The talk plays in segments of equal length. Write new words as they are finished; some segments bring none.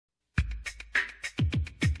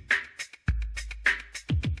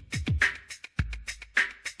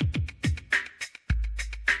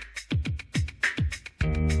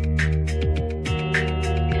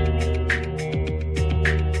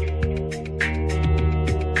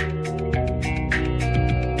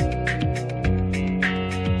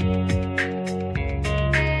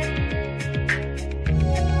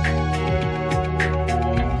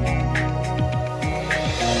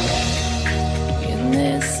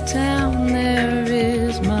town there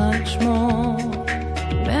is much more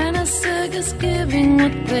than a circus giving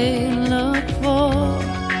what they look for.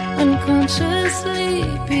 Unconsciously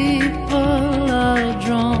people are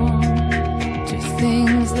drawn to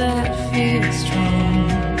things that feel strong.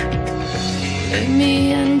 They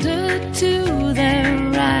meander to their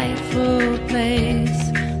rightful place.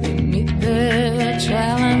 They meet their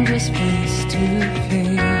challenges face to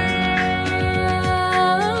face.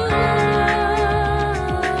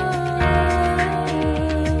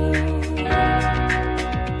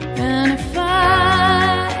 And if I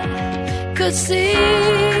could see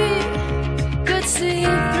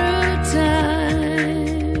through time,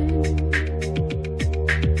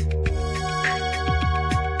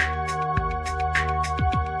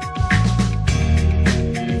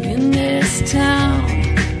 in this town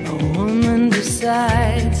a woman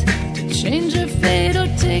decides to change her fate or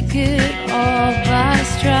take it all by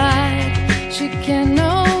stride. She can't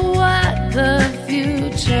know what the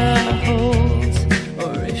future holds,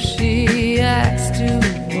 or if she acts too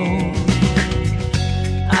bold.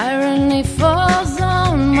 Irony falls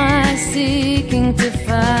on my seeking to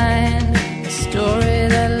find a story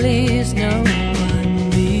that leaves no one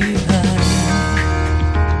behind.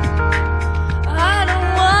 I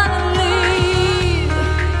don't wanna leave,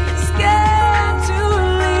 scared to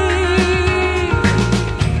leave.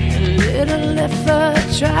 A little effort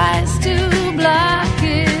tries to block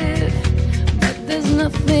it, but there's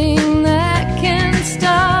nothing that can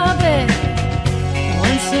stop it.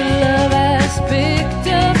 Once the love has picked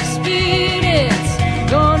up speed, it's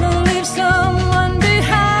gonna leave someone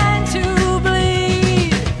behind to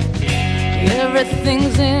bleed.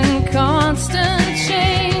 Everything's in constant